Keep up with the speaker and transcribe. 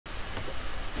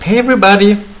Hey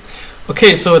everybody!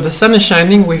 Okay, so the sun is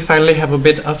shining, we finally have a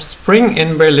bit of spring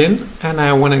in Berlin and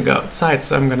I want to go outside,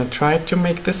 so I'm gonna try to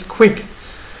make this quick.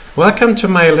 Welcome to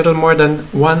my little more than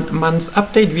 1 month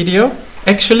update video.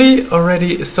 Actually,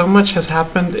 already so much has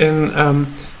happened in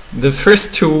the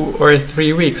first 2 or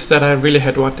 3 weeks that I really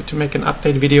had wanted to make an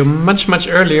update video much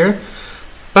earlier,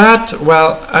 but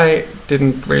well, I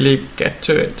didn't really get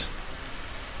to it.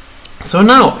 So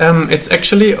now, it's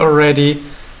actually already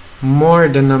more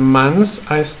than a month.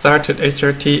 I started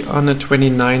HRT on the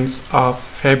 29th of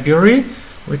February,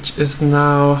 which is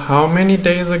now how many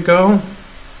days ago?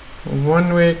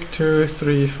 1 week, 2,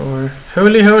 3, 4.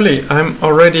 Holy, I'm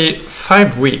already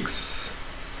 5 weeks.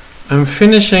 I'm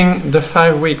finishing the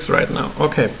 5 weeks right now.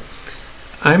 Okay,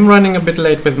 I'm running a bit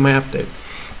late with my update.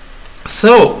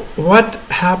 So, what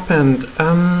happened?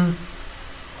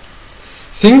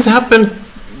 Things happened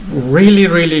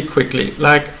really quickly.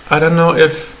 Like, I don't know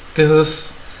if this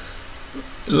is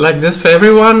like this for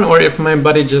everyone, or if my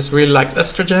body just really likes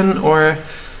estrogen, or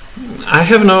I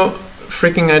have no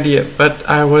freaking idea, but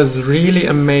I was really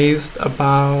amazed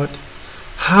about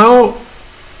how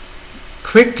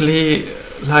quickly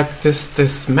like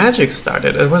this magic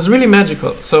started. It was really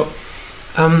magical. So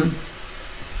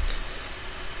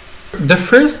the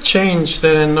first change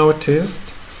that I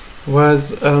noticed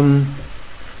was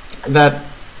that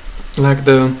like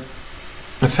the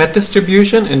fat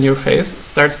distribution in your face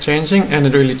starts changing, and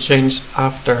it really changed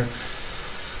after,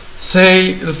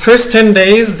 say, the first 10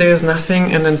 days there's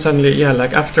nothing, and then suddenly, yeah,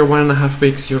 like after 1.5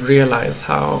 weeks you realize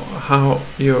how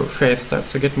your face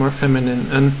starts to get more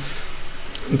feminine. And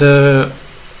the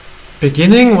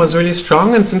beginning was really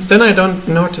strong, and since then I don't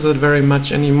notice it very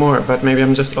much anymore, but maybe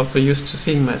I'm just also used to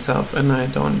seeing myself and I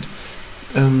don't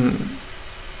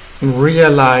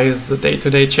realize the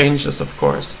day-to-day changes, of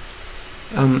course.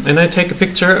 And I take a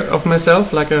picture of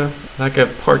myself, like a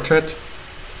portrait,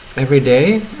 every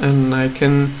day, and I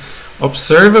can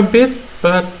observe a bit,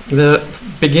 but the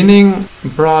beginning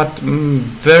brought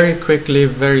very quickly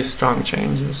very strong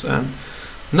changes, and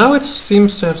now it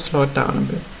seems to have slowed down a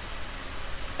bit.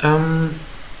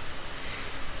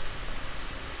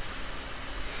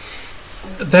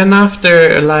 Then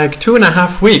after like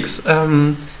 2.5 weeks,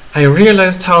 I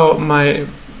realized how my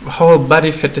whole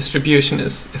body fat distribution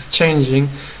is changing,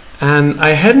 and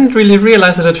I hadn't really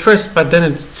realized it at first, but then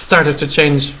it started to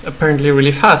change apparently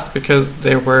really fast, because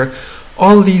there were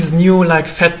all these new like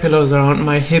fat pillows around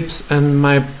my hips, and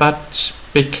my butt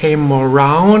became more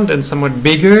round and somewhat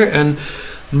bigger, and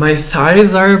my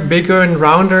thighs are bigger and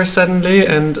rounder suddenly,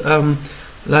 and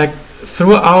like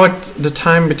throughout the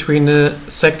time between the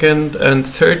 2nd and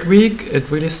 3rd week it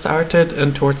really started,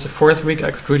 and towards the 4th week I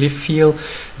could really feel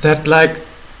that like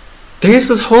there is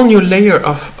this whole new layer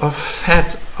of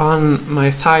fat on my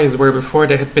thighs, where before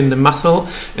there had been the muscle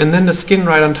and then the skin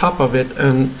right on top of it,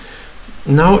 and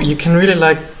now you can really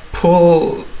like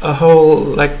pull a whole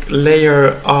like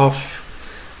layer of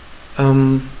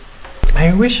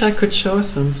I wish I could show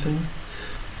something.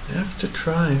 I have to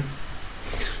try.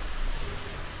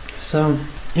 So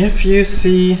if you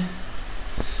see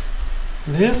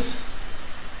this,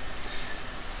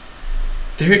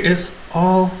 there is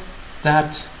all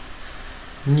that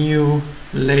new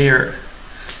layer.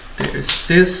 There is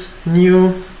this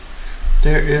new,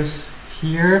 there is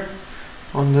here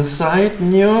on the side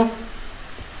new.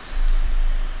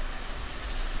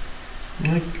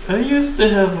 Like, I used to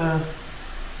have a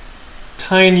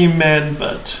tiny man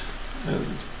butt,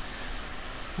 and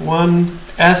one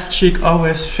ass cheek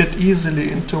always fit easily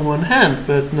into one hand,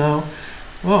 but now,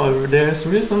 wow, there's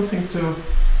really something to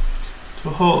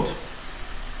hold.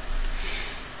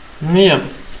 Yeah.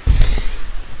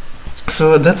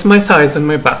 So that's my thighs and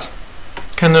my butt.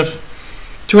 Kind of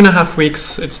 2.5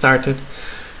 weeks it started.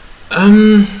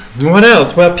 What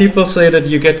else? Well, people say that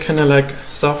you get kind of like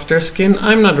softer skin.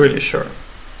 I'm not really sure.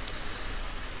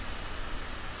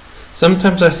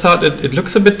 Sometimes I thought it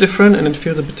looks a bit different and it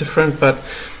feels a bit different, but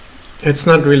it's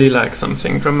not really like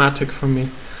something dramatic for me.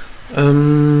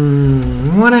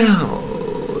 What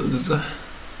else?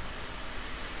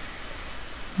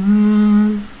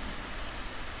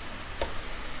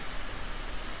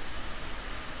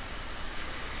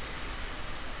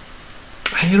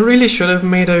 I really should have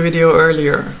made a video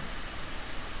earlier.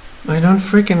 I don't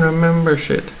freaking remember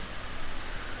shit.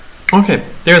 Okay,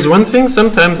 there's one thing.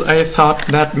 Sometimes I thought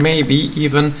that maybe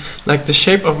even like the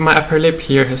shape of my upper lip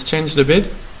here has changed a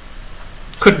bit.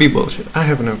 Could be bullshit, I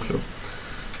have no clue.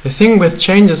 The thing with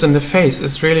changes in the face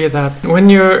is really that when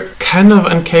you're kind of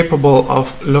incapable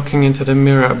of looking into the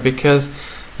mirror because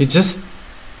you just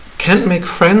can't make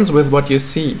friends with what you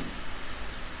see.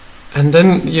 And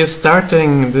then you're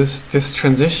starting this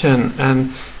transition,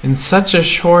 and in such a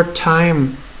short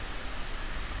time,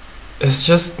 it's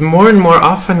just more and more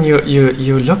often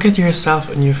you look at yourself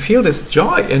and you feel this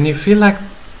joy, and you feel like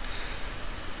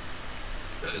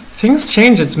things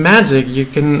change. It's magic. You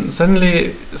can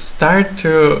suddenly start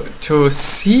to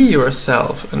see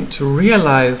yourself and to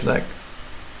realize, like,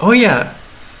 oh yeah,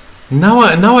 now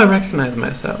I recognize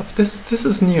myself. This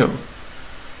is new.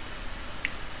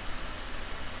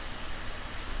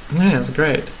 Yeah, it's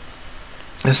great.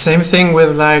 The same thing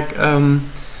with like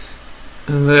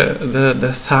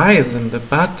the thighs and the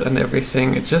butt and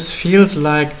everything. It just feels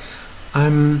like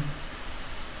I'm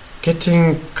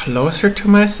getting closer to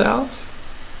myself.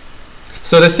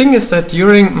 So the thing is that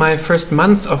during my first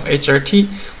month of HRT,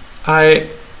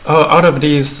 out of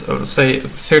these, say,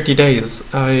 30 days,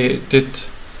 I did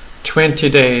 20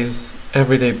 days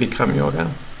every day Bikram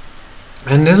yoga.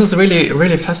 And this is really,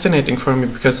 really fascinating for me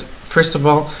because, first of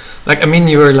all, like, I mean,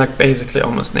 you're like basically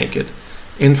almost naked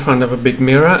in front of a big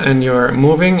mirror, and you're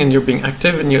moving and you're being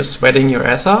active and you're sweating your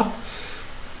ass off.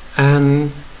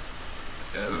 And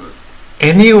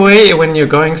anyway, when you're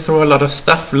going through a lot of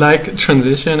stuff like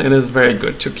transition, it is very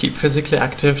good to keep physically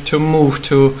active, to move,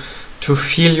 to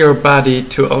feel your body,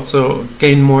 to also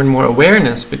gain more and more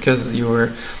awareness, because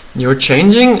you're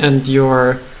changing and you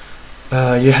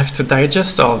have to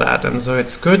digest all that. And so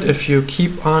it's good if you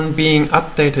keep on being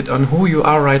updated on who you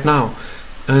are right now.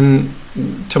 And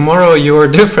tomorrow you're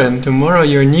different, tomorrow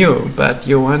you're new, but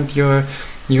you want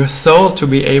your soul to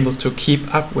be able to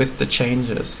keep up with the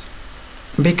changes.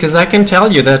 Because I can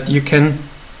tell you that you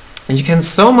can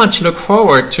so much look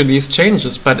forward to these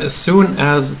changes, but as soon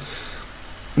as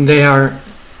they are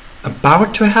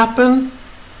about to happen,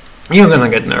 you're gonna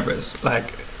get nervous.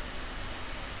 Like,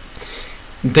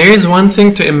 there's one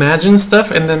thing to imagine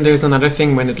stuff, and then there's another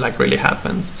thing when it like really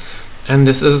happens. And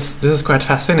this is quite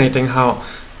fascinating, how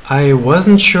I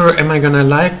wasn't sure, am I gonna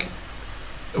like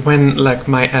when like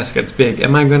my ass gets big?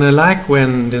 Am I gonna like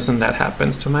when this and that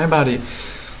happens to my body?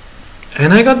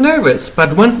 And I got nervous,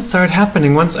 but once it started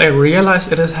happening, once I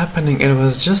realized it is happening, it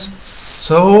was just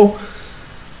so,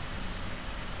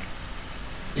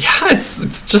 yeah,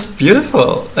 it's just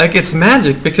beautiful. Like, it's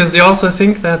magic, because you also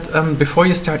think that before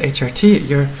you start HRT,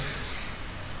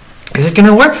 is it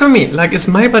gonna work for me? Like, is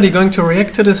my body going to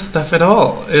react to this stuff at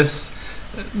all?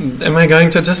 Am I going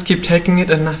to just keep taking it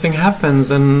and nothing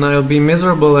happens, and I'll be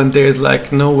miserable, and there's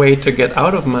like no way to get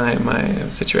out of my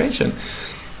situation?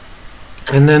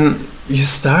 And then you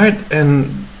start,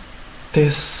 and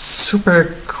this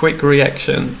super quick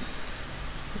reaction,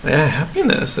 yeah,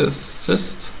 happiness is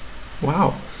just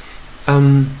wow.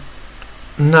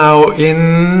 Now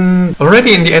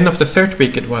already in the end of the third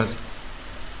week, it was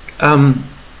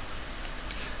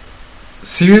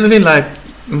seriously, like,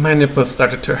 my nipples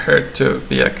started to hurt, to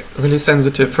be like really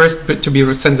sensitive. First, to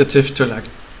be sensitive to like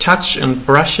touch and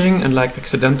brushing and like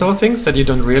accidental things that you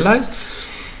don't realize.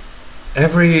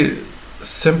 Every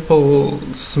simple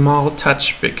small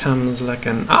touch becomes like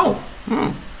an ow.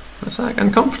 It's like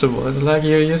uncomfortable. It's like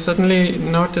you suddenly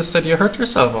notice that you hurt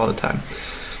yourself all the time.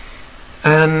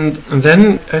 And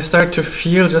then I start to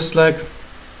feel just like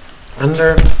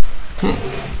under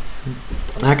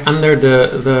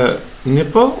the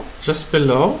nipple, just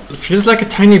below. It feels like a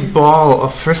tiny ball.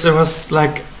 At first it was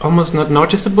like almost not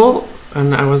noticeable,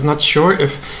 and I was not sure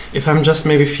if I'm just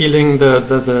maybe feeling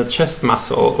the chest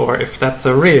muscle, or if that's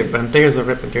a rib, and there's a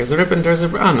rib, and there's a rib, and there's a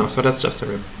rib. Oh no, so that's just a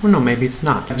rib. Oh no, maybe it's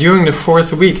not. During the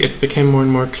fourth week, it became more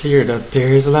and more clear that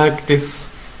there's like this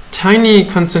tiny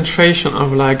concentration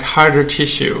of like harder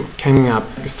tissue coming up.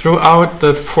 Throughout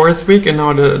the fourth week and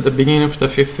now the beginning of the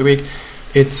fifth week,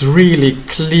 it's really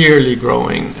clearly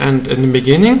growing. And in the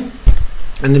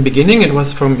beginning it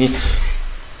was for me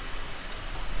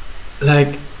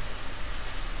like,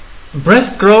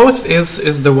 breast growth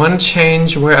is the one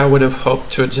change where I would have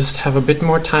hoped to just have a bit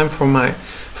more time for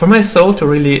my soul to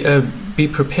really be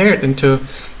prepared and to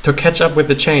catch up with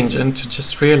the change, and to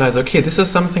just realize, okay, this is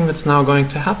something that's now going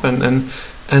to happen. And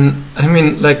I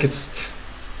mean, like,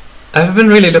 I've been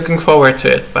really looking forward to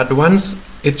it, but once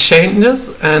it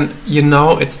changes, and you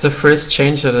know it's the first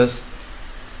change that is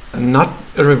not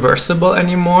reversible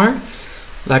anymore,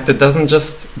 like, that doesn't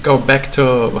just go back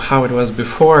to how it was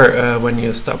before when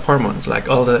you stop hormones, like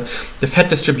all the fat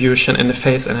distribution in the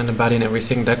face and in the body and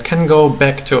everything, that can go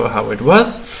back to how it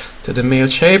was, to the male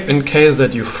shape, in case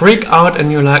that you freak out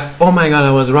and you're like, oh my god,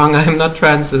 I was wrong, I'm not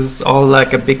trans, this is all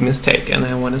like a big mistake and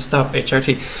I want to stop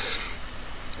HRT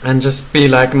and just be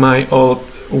like my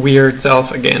old weird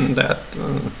self again. That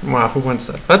wow, who wants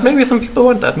that? But maybe some people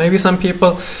want that. Maybe some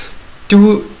people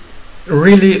do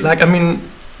really, like, I mean,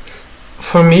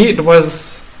 for me it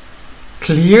was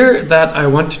clear that I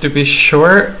wanted to be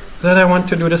sure that I want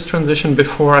to do this transition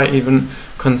before I even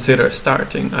consider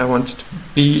starting. I wanted to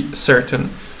be certain.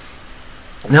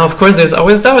 Now, of course, there's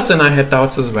always doubts, and I had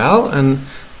doubts as well, and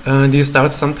these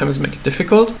doubts sometimes make it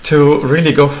difficult to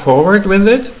really go forward with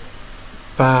it.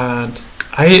 But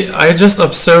I just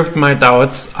observed my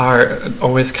doubts are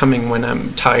always coming when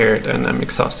I'm tired and I'm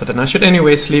exhausted, and I should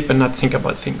anyway sleep and not think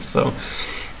about things. So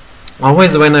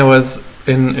always when I was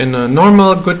in a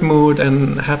normal, good mood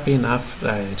and happy enough,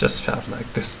 I just felt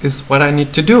like this is what I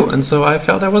need to do, and so I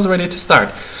felt I was ready to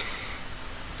start.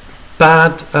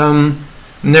 But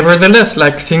nevertheless,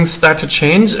 like, things start to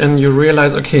change, and you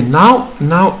realize, okay, now,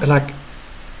 like,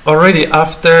 already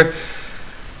after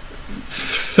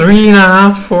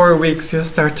 3.5, 4 weeks, you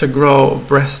start to grow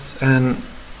breasts, and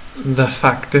the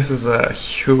fact this is a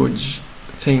huge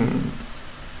thing.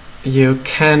 You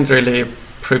can't really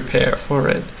prepare for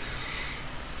it.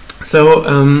 So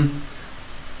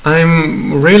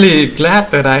I'm really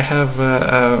glad that I have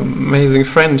an amazing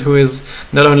friend who is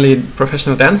not only a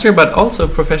professional dancer but also a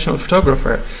professional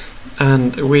photographer,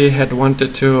 and we had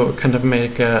wanted to kind of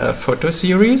make a photo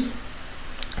series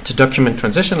to document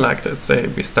transition. Like, let's say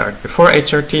we start before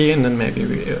HRT, and then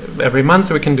maybe every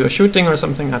month we can do a shooting or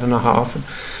something, I don't know how often.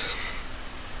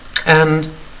 And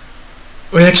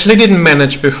we actually didn't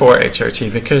manage before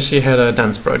HRT because she had a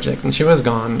dance project and she was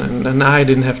gone, and then I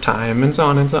didn't have time, and so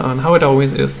on, how it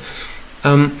always is.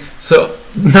 So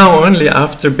now, only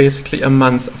after basically a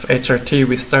month of HRT,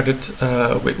 we started,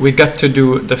 we got to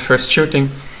do the first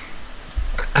shooting,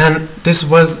 and this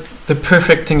was the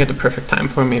perfect thing at the perfect time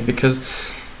for me, because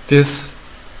this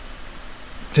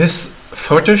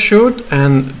photo shoot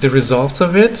and the results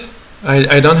of it,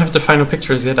 I don't have the final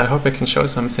pictures yet. I hope I can show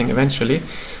something eventually.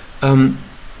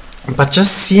 But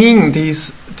just seeing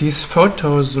these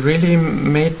photos really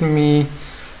made me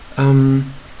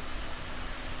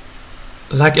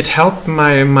like, it helped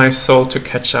my soul to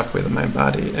catch up with my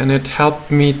body, and it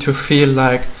helped me to feel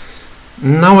like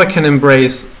now I can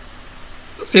embrace,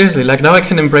 seriously, like, now I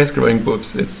can embrace growing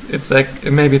boobs. It's like,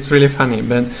 maybe it's really funny,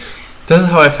 but this is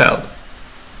how I felt.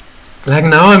 Like,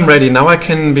 now I'm ready. Now I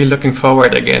can be looking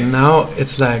forward again. Now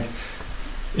it's like,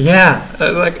 yeah,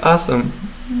 like, awesome.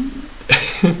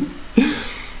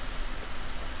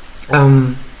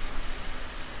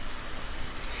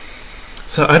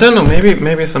 So I don't know,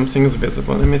 maybe something's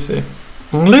visible. Let me see.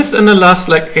 At least in the last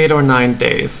like 8 or 9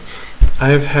 days,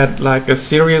 I've had like a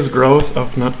serious growth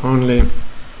of not only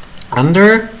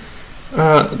under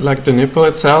like the nipple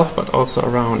itself, but also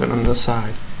around and on the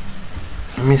side.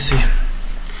 Let me see.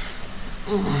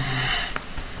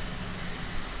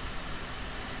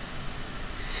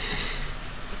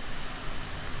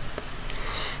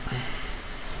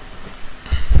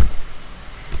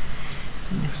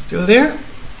 Still there?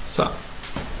 So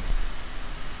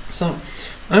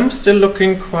I'm still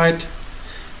looking quite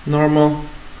normal,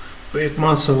 big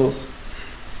muscles.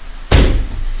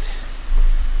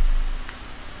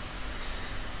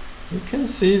 You can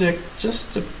see like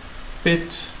just a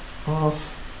bit of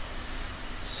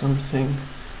something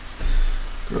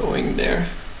growing there.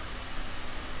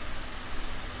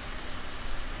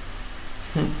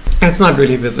 It's not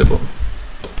really visible,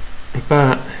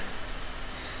 but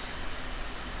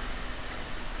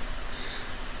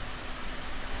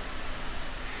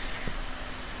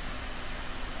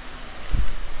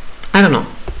I don't know.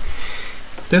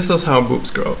 This is how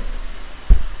boobs grow.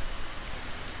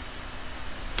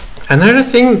 Another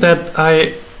thing that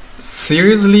I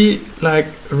seriously like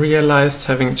realized,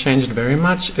 having changed very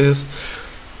much, is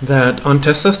that on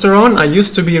testosterone I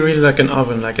used to be really like an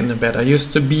oven, like in the bed. I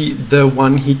used to be the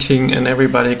one heating and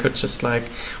everybody could just like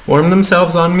warm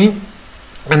themselves on me,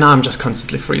 and now I'm just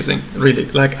constantly freezing, really.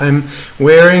 Like, I'm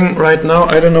wearing right now,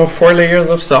 I don't know, 4 layers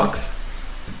of socks,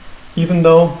 even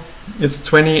though it's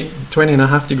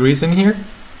 20.5 degrees in here.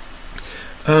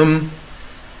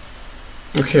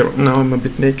 Okay, now I'm a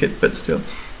bit naked, but still.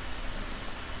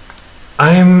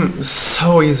 I'm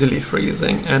so easily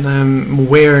freezing, and I'm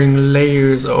wearing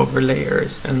layers over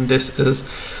layers, and this is,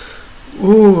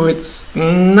 ooh, it's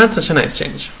not such a nice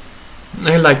change.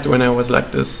 I liked when I was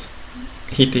like this,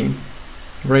 heating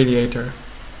radiator.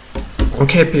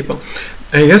 Okay, people,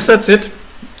 I guess that's it.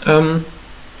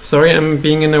 Sorry, I'm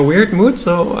being in a weird mood,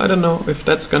 so I don't know if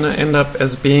that's gonna end up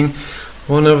as being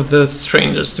one of the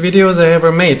strangest videos I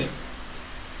ever made.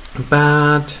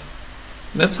 But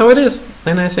that's how it is,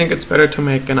 and I think it's better to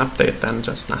make an update than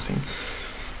just nothing.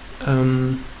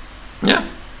 Yeah,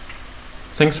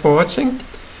 thanks for watching.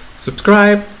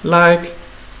 Subscribe, like,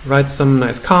 write some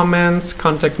nice comments,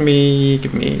 contact me,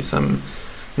 give me some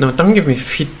No, don't give me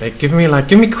feedback. Give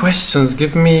me questions.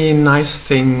 Give me nice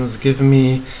things. Give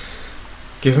me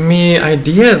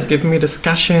ideas. Give me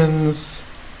discussions.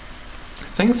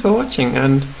 Thanks for watching,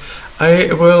 and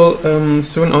I will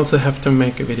soon also have to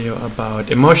make a video about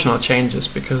emotional changes,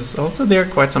 because also there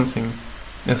quite something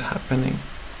is happening.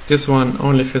 This one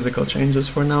only physical changes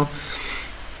for now.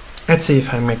 Let's see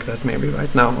if I make that maybe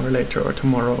right now or later or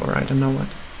tomorrow or I don't know what.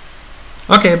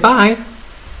 Okay, bye!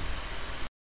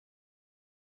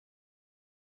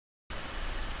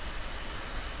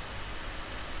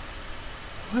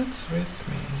 What's with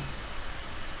me?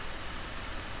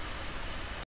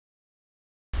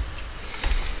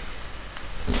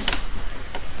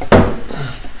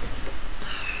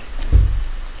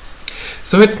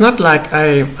 So it's not like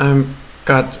I'm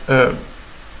got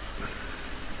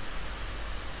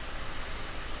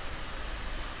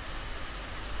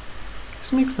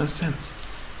this makes no sense.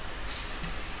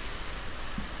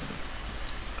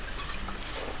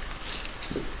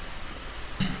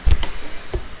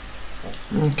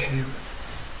 Okay.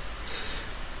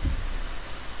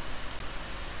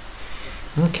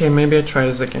 Okay, maybe I try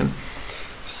this again.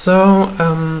 So,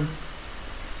 am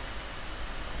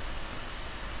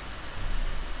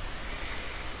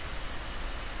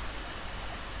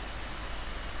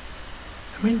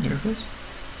I nervous?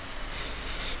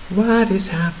 What is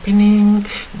happening?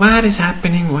 What is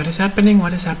happening? What is happening?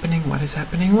 What is happening? What is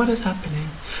happening? What is happening?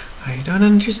 I don't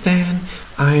understand.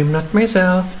 I'm not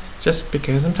myself just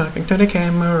because I'm talking to the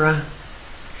camera.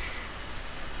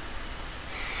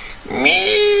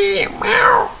 Me,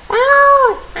 meow,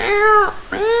 meow, meow,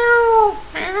 meow,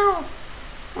 meow,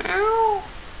 meow.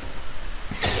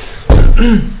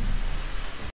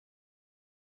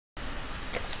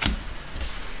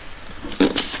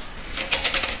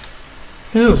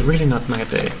 This is really not my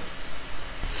day.